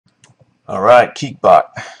All right, Keek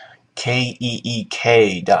Bot, KEEK.com.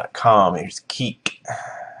 Here's Keek.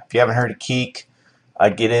 If you haven't heard of Keek,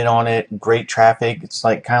 I'd get in on it. Great traffic. It's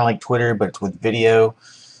like kind of like Twitter, but it's with video.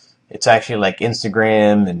 It's actually like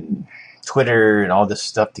Instagram and Twitter and all this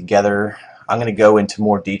stuff together. I'm going to go into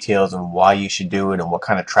more details on why you should do it and what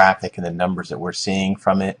kind of traffic and the numbers that we're seeing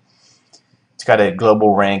from it. It's got a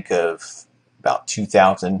global rank of about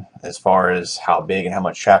 2,000 as far as how big and how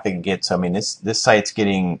much traffic it gets. So, I mean, this site's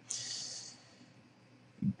getting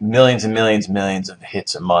millions and millions and millions of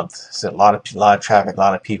hits a month. So a lot of traffic, a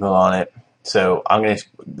lot of people on it. So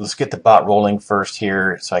let's get the bot rolling first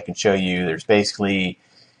here, so I can show you. There's basically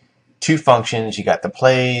two functions. You got the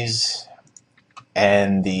plays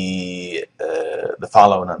and the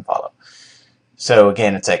follow and unfollow. So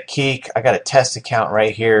again, it's at Keek. I got a test account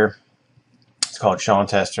right here. It's called Sean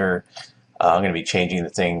Tester. I'm going to be changing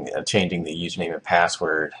the username and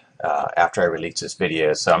password after I release this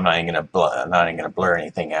video, so I'm not even going to blur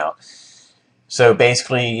anything out. So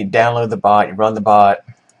basically, you download the bot, you run the bot,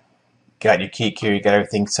 got your Keek here, you got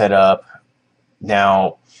everything set up.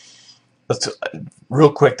 Now, let's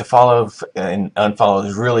real quick. The follow and unfollow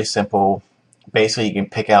is really simple. Basically, you can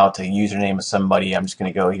pick out the username of somebody. I'm just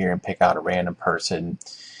going to go here and pick out a random person.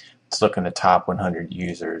 Let's look in the top 100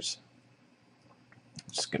 users.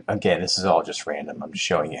 Again, this is all just random. I'm just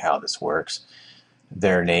showing you how this works.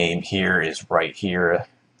 Their name here is right here.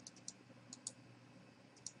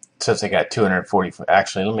 Since they got 240,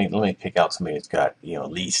 actually, let me pick out somebody that's got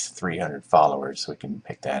at least 300 followers, so we can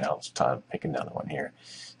pick that out. Let's pick another one here.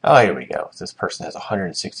 Oh, here we go. This person has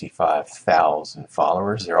 165,000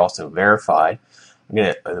 followers. They're also verified. I'm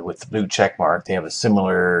gonna with the blue check mark. They have a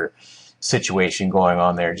similar situation going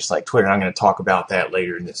on there, just like Twitter. And I'm going to talk about that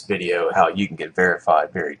later in this video, how you can get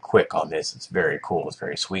verified very quick on this. It's very cool. It's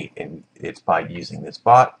very sweet, and it's by using this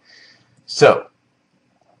bot. So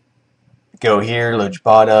go here, load your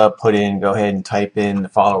bot up, go ahead and type in the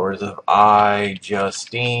followers of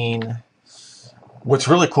Justine. What's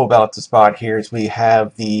really cool about this bot here is you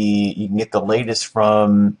can get the latest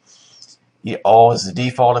from all as the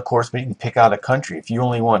default, of course, but you can pick out a country. If you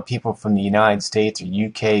only want people from the United States or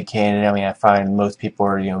UK, Canada, I mean, I find most people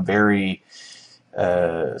are very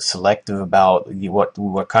selective about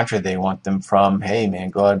what country they want them from. Hey, man,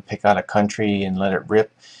 go ahead and pick out a country and let it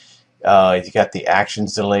rip. You got the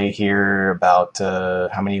actions delay here about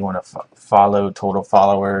how many you want to follow, total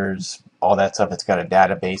followers, all that stuff. It's got a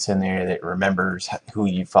database in there that remembers who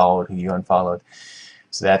you followed, who you unfollowed.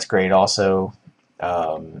 So that's great also.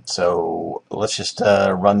 So let's just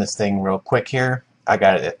run this thing real quick here. I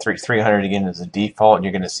got it at 300 again as a default, and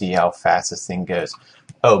you're going to see how fast this thing goes.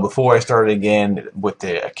 Oh, before I start again with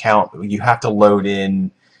the account, you have to load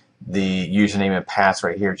in the username and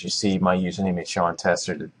password right here. As you see, my username is Sean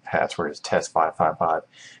Tester. The password is test555.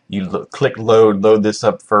 You click load this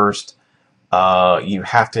up first. You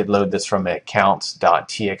have to load this from an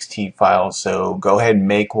accounts.txt file. So go ahead and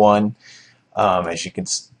make one. As you can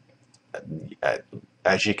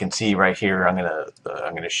see right here, I'm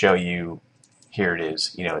gonna show you. Here it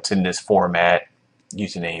is. It's in this format.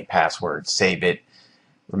 Username, password, save it.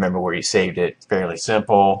 Remember where you saved it. It's fairly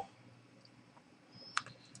simple.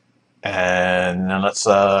 And then let's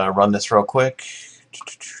run this real quick,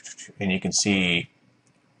 and you can see,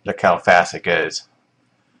 look how fast it goes.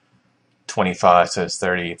 25 says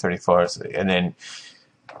 30, 34, and then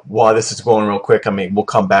while this is going real quick, I mean, we'll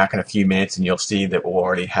come back in a few minutes and you'll see that we'll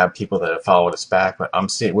already have people that have followed us back. But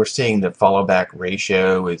we're seeing the follow back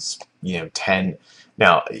ratio is 10.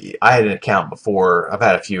 Now, I had an account before. I've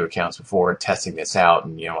had a few accounts before testing this out,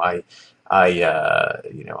 and I'm an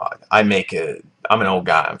old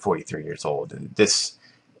guy. I'm 43 years old, and this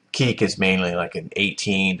Keek is mainly like an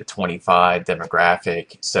 18 to 25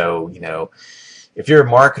 demographic. So if you're a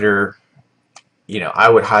marketer, I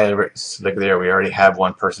would highly look there. We already have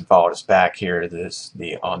one person followed us back here.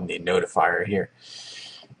 On the notifier here.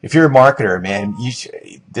 If you're a marketer, man,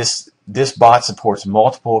 this bot supports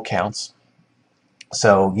multiple accounts.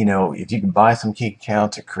 So if you can buy some Keek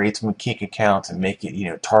accounts or create some Keek accounts and make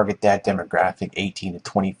it target that demographic, 18 to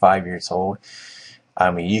 25 years old.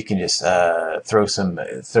 I mean, you can just throw some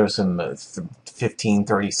 15,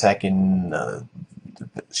 30-second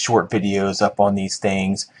short videos up on these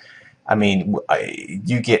things. I mean,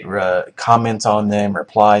 you get comments on them,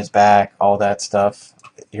 replies back, all that stuff.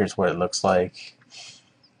 Here's what it looks like.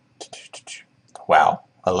 Wow,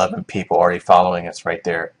 11 people already following us right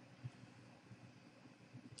there.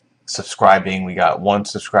 Subscribing, we got 1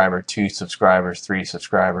 subscriber, 2 subscribers, 3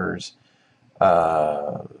 subscribers.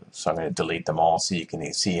 So I'm going to delete them all so you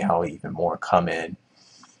can see how even more come in.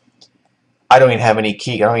 I don't even have any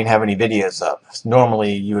Keek. I don't even have any videos up.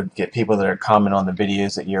 Normally, you would get people that are commenting on the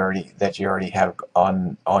videos that you already have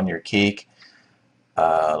on your Keek.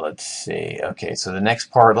 Let's see. Okay, so the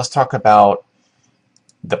next part, let's talk about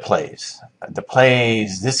the plays. The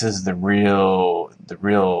plays. This is the real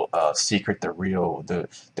secret.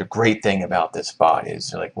 The great thing about this bot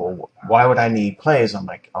is like, well, why would I need plays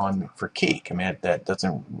on for Keek? I mean, that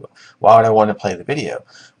doesn't. Why would I want to play the video?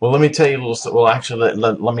 Well, let me tell you a little. Well, actually,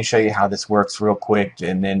 let me show you how this works real quick,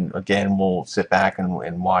 and then again, we'll sit back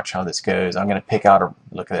and watch how this goes. I'm going to pick out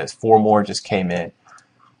look at this. 4 more just came in.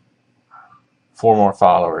 4 more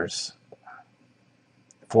followers.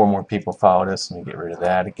 4 more people followed us. Let me get rid of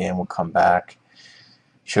that. Again, we'll come back.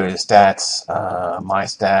 Show you the stats. My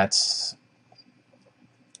stats.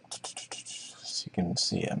 So you can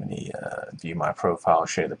see how many. View my profile.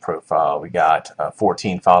 Show you the profile. We got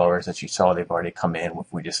 14 followers that you saw. They've already come in.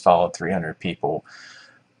 We just followed 300 people.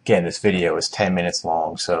 Again, this video is 10 minutes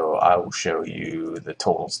long, so I will show you the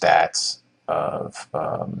total stats of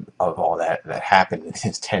all that happened in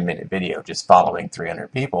this 10-minute video, just following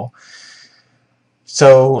 300 people.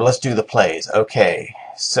 So let's do the plays. Okay,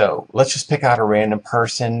 so let's just pick out a random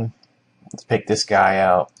person. Let's pick this guy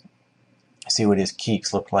out. See what his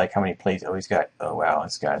Keeks look like. How many plays? Oh, he's got. Oh wow,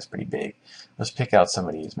 this guy's pretty big. Let's pick out some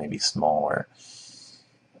of these maybe smaller.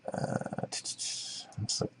 Let's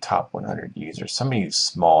look top 100 users. Somebody who's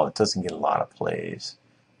small that doesn't get a lot of plays.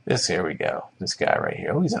 Here we go. This guy right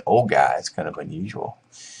here. Oh, he's an old guy. It's kind of unusual.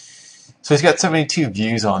 So he's got 72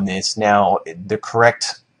 views on this. Now, the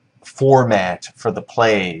correct format for the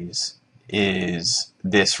plays is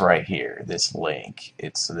this right here, this link.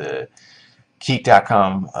 It's the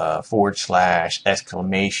keek.com /!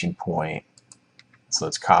 So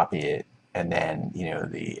let's copy it, and then,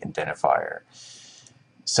 the identifier.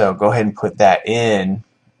 So go ahead and put that in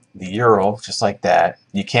the URL just like that.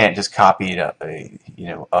 You can't just copy it up,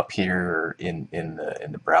 up here in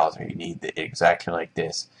the browser. You need it exactly like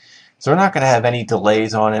this. So we're not going to have any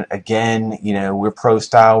delays on it. Again, we're pro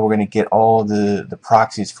style. We're going to get all the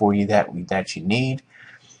proxies for you that you need.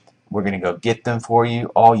 We're going to go get them for you.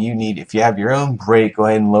 All you need, if you have your own break, go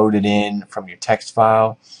ahead and load it in from your text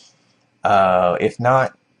file. If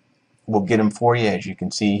not, we'll get them for you. As you can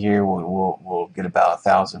see here, we'll get about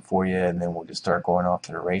 1,000 for you, and then we'll just start going off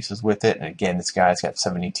to the races with it. And again, this guy's got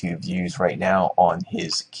 72 views right now on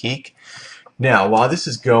his Keek. Now, while this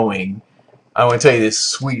is going, I want to tell you this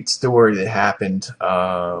sweet story that happened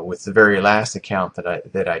with the very last account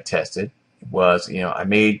that I tested. Was, I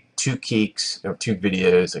made 2 Keeks, or 2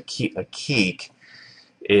 videos. A Keek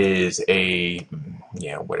is a,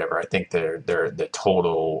 whatever. I think they're the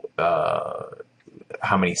total.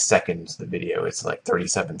 How many seconds the video? It's like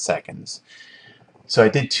 37 seconds. So I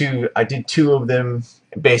did two of them.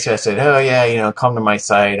 Basically, I said, oh yeah, come to my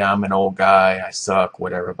site. I'm an old guy. I suck.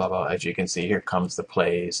 Whatever. Blah blah. As you can see, here comes the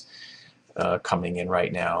plays coming in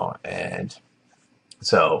right now, and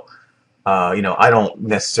so. I don't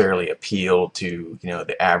necessarily appeal to,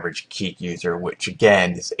 the average Keek user, which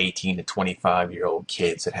again is 18 to 25-year-old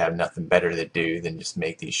kids that have nothing better to do than just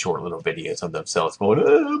make these short little videos of themselves going,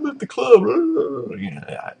 I'm at the club,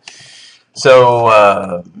 that.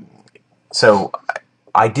 So, so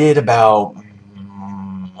I did about,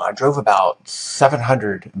 I drove about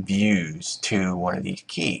 700 views to one of these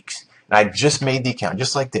Keeks. And I just made the account,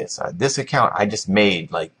 just like this. This account I just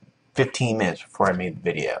made like 15 minutes before I made the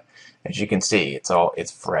video. As you can see,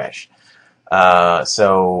 it's fresh. I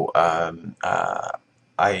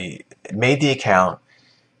made the account,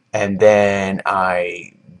 and then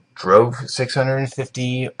I drove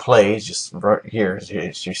 650 plays, just right here,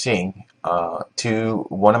 as you're seeing, to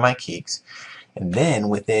one of my Keeks. And then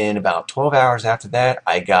within about 12 hours after that,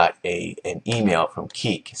 I got an email from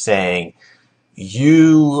Keek saying,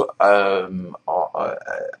 you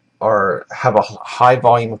have a high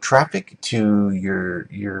volume of traffic to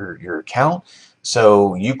your account,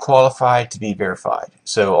 so you qualify to be verified.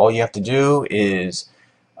 So all you have to do is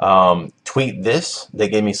tweet this. They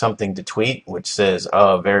gave me something to tweet, which says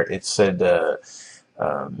it said the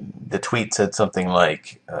tweet said something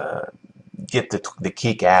like get the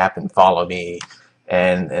Keek app and follow me.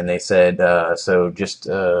 And they said, so just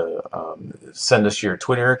send us your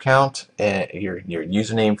Twitter account and your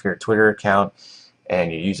username for your Twitter account,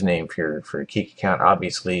 and your username for your Keek account,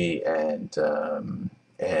 obviously, and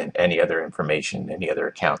any other information, any other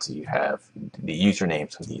accounts that you have, the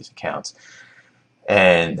usernames of these accounts,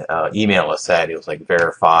 and email us at, it was like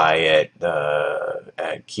verify at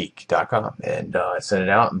keek.com, and I sent it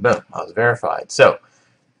out, and boom, I was verified. So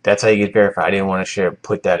that's how you get verified. I didn't want to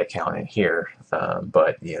put that account in here,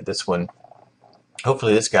 but this one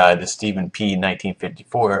hopefully this guy, this Stephen P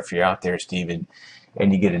 1954, if you're out there, Stephen,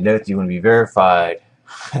 and you get a note that you want to be verified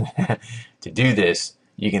to do this,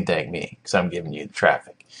 you can thank me because I'm giving you the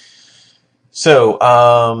traffic. So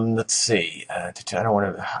let's see. I don't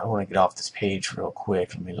want to. I want to get off this page real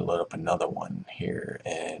quick. Let me load up another one here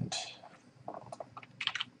and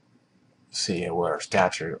see what our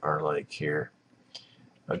stats are like here.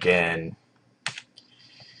 Again,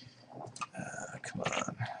 come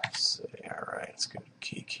on. Let's see. All right, let's go to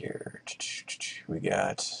Keek here. We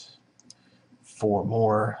got four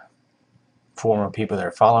more people that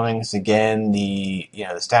are following us. Again, the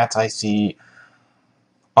stats I see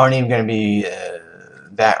aren't even going to be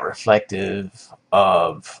that reflective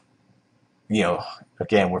of,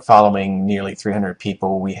 again, we're following nearly 300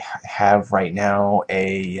 people. We have right now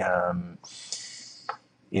a,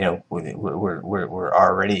 we're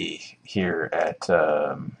already here at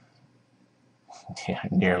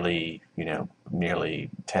nearly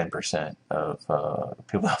 10% of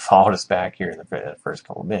people that followed us back here in the first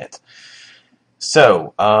couple of minutes.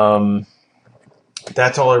 So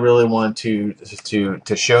that's all I really want to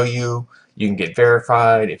show you. You can get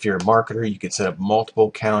verified. If you're a marketer, you can set up multiple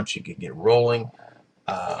accounts. You can get rolling.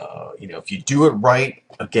 If you do it right,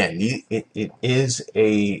 again, it is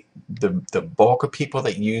the bulk of people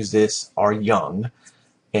that use this are young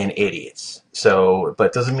and idiots. So, but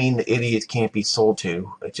it doesn't mean the idiots can't be sold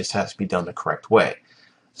to. It just has to be done the correct way.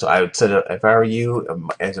 So I would set up, if I were you,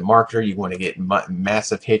 as a marketer, you want to get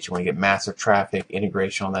massive hits, you want to get massive traffic,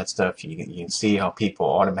 integration, all that stuff. You can see how people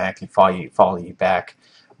automatically follow you back,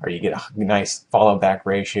 or you get a nice follow back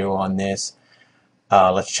ratio on this.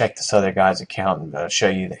 Let's check this other guy's account and show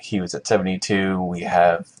you that he was at 72. We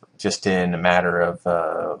have, just in a matter of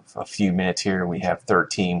a few minutes here, we have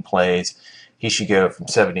 13 plays. He should go from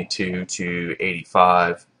 72 to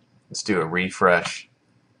 85. Let's do a refresh.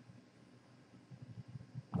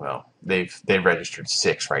 Well, they've registered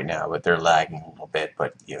 6 right now, but they're lagging a little bit.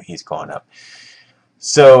 But he's gone up.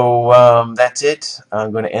 So that's it.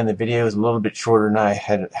 I'm going to end the video. It's a little bit shorter than I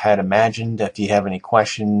had imagined. If you have any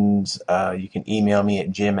questions, you can email me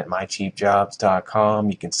at jim@mycheapjobs.com.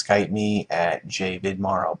 You can Skype me at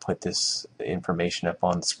jvidmar. I'll put this information up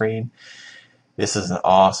on the screen. This is an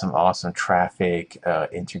awesome traffic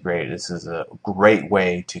integrator. This is a great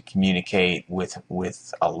way to communicate with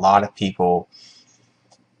a lot of people.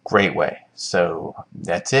 Great way. So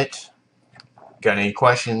that's it. Got any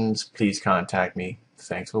questions, please contact me.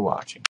 Thanks for watching.